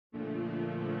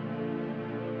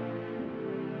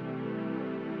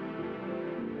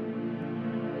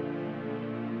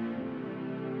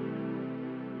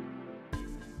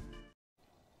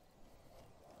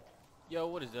Yo,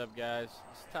 what is up, guys?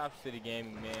 It's Top City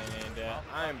Gaming, man, and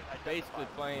I'm basically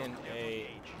playing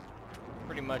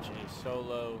pretty much a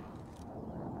solo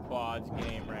quads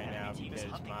game right now because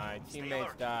my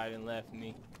teammates died and left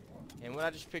me. And what I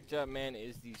just picked up, man,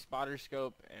 is the spotter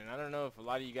scope, and I don't know if a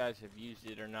lot of you guys have used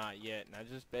it or not yet, and I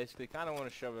just basically kind of want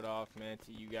to show it off, man,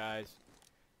 to you guys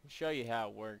and show you how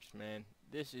it works, man.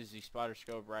 This is the spotter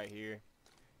scope right here.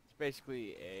 It's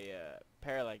basically a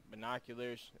pair of like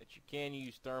binoculars that you can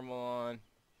use thermal on.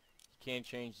 You can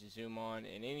change the zoom on,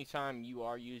 and anytime you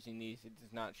are using these, it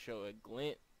does not show a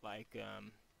glint like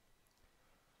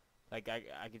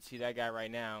I can see that guy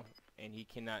right now, and he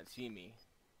cannot see me.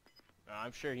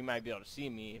 I'm sure he might be able to see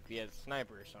me if he has a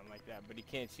sniper or something like that, but he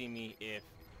can't see me if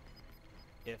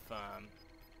as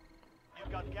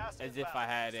if I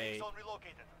had a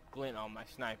glint on my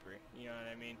sniper. You know what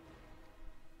I mean?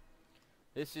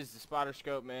 This is the spotter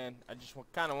scope, man. I just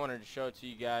kind of wanted to show it to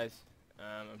you guys.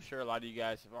 I'm sure a lot of you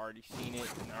guys have already seen it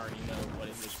and already know what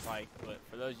it looks like, but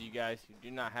for those of you guys who do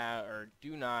not have or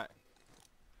do not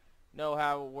know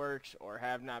how it works or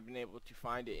have not been able to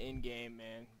find it in game,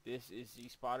 man, this is the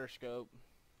spotter scope.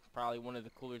 Probably one of the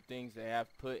cooler things they have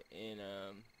put in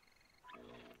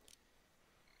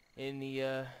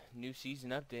the new season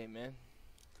update, man.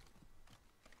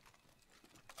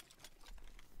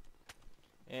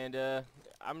 And I'm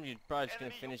probably just gonna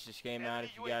finish this game out.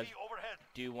 If you guys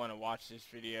do want to watch this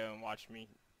video and watch me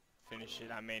finish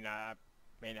it, I may not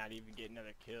even get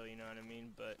another kill, you know what I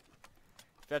mean? But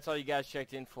if that's all you guys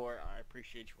checked in for, I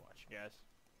appreciate you watching, guys.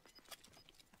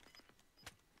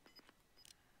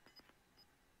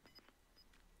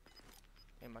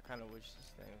 Damn, I kind of wish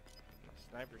this thing, my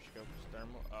sniper scope was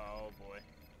thermal. Oh boy.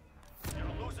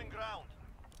 You're losing ground.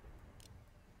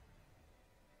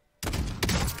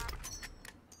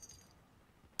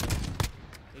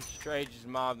 He straight just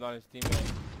mobbed on his teammate.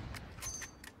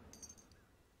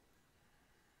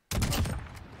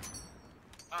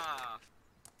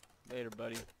 Later,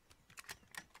 buddy.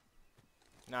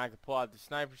 Now I can pull out the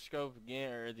sniper scope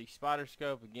again, or the spotter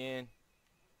scope again.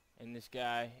 And this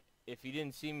guy, if he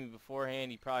didn't see me beforehand,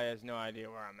 he probably has no idea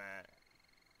where I'm at.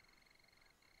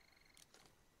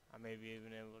 I may be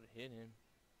even able to hit him.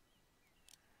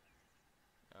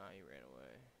 Oh, he ran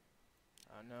away.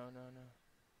 Oh, no.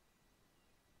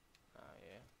 Oh,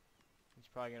 yeah. He's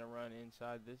probably going to run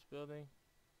inside this building.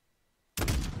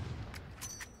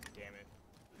 Damn it.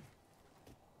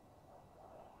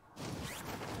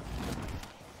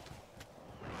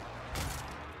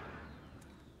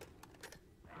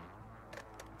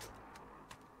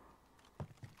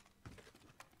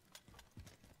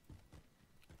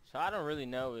 So I don't really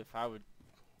know if I would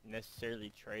necessarily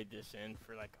trade this in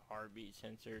for like a heartbeat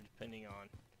sensor, depending on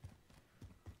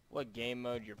what game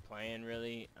mode you're playing,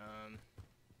 really.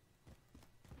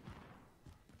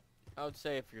 I would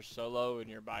say if you're solo and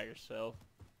you're by yourself,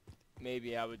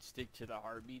 maybe I would stick to the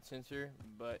heartbeat sensor.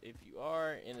 But if you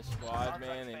are in a squad,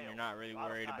 man, and you're not really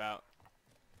worried about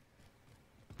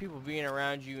people being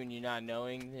around you and you not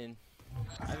knowing, then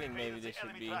I think maybe this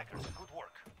would be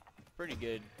pretty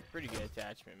good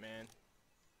attachment, man.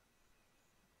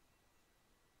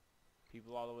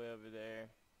 People all the way over there.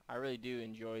 I really do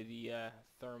enjoy the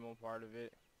thermal part of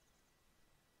it.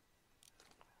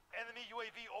 Enemy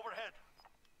UAV overhead.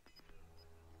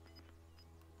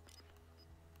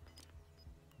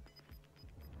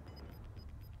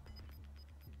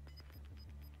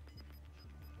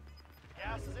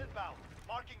 Gas is inbound.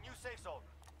 Marking new safe zone.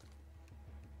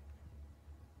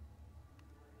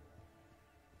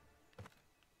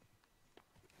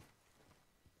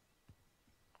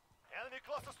 Enemy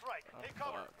cluster strike. Oh, Take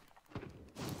cover.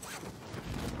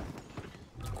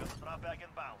 Just drop back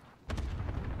inbound.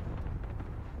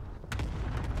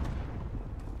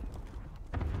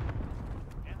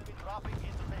 Enemy dropping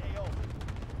into the AO.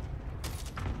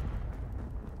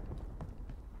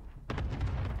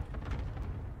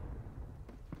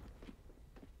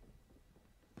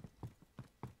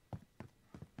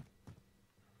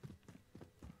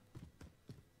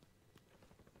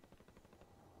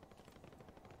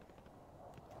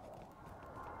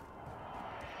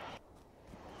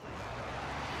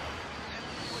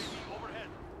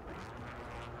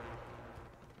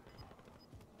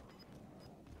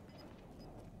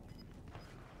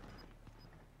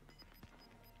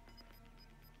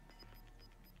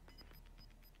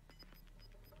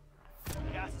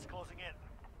 Gas is closing in.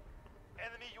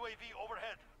 Enemy UAV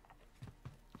overhead.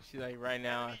 See, like right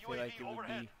now, I feel UAV like it would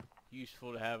overhead. be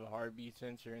useful to have a heartbeat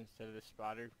sensor instead of the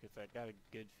spotter, because I got a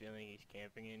good feeling he's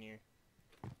camping in here,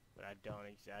 but I don't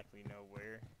exactly know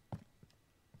where.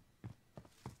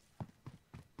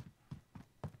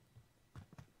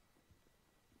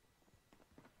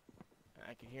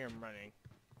 I can hear him running.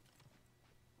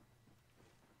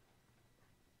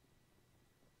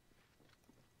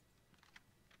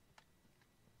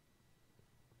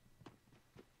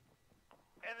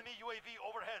 Enemy UAV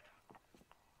overhead.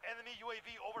 Enemy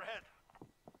UAV overhead.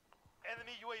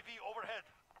 Enemy UAV overhead.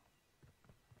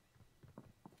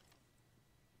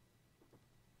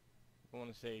 I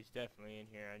want to say he's definitely in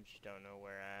here. I just don't know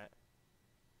where at.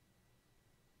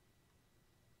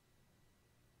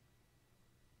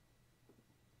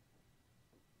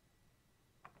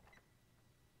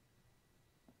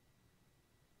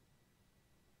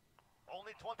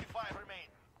 Only 25 remain.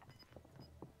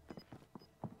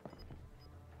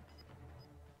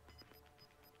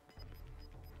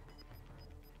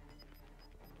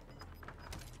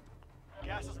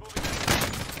 Gas is moving.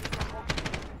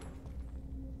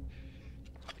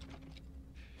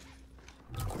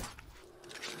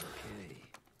 Okay.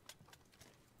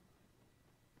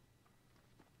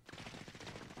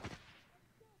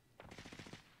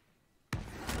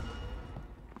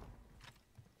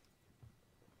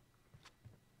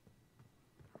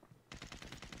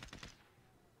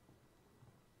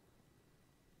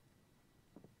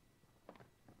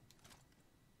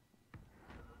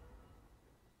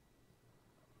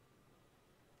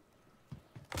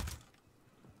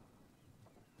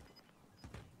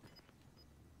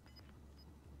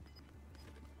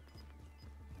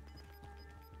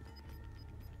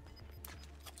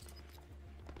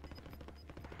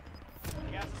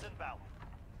 Gas is inbound.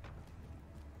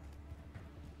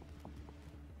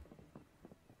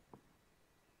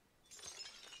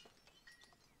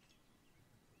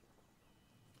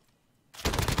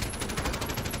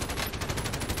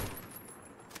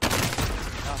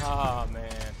 Oh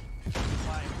man.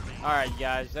 Alright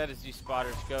guys, that is the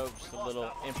spotter scope. Just a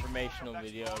little informational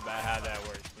video about how that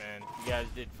works, man. If you guys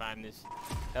did find this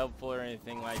helpful or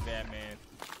anything like that, man,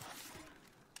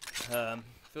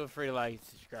 feel free to like and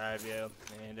subscribe, yo.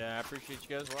 And I appreciate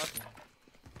you guys watching.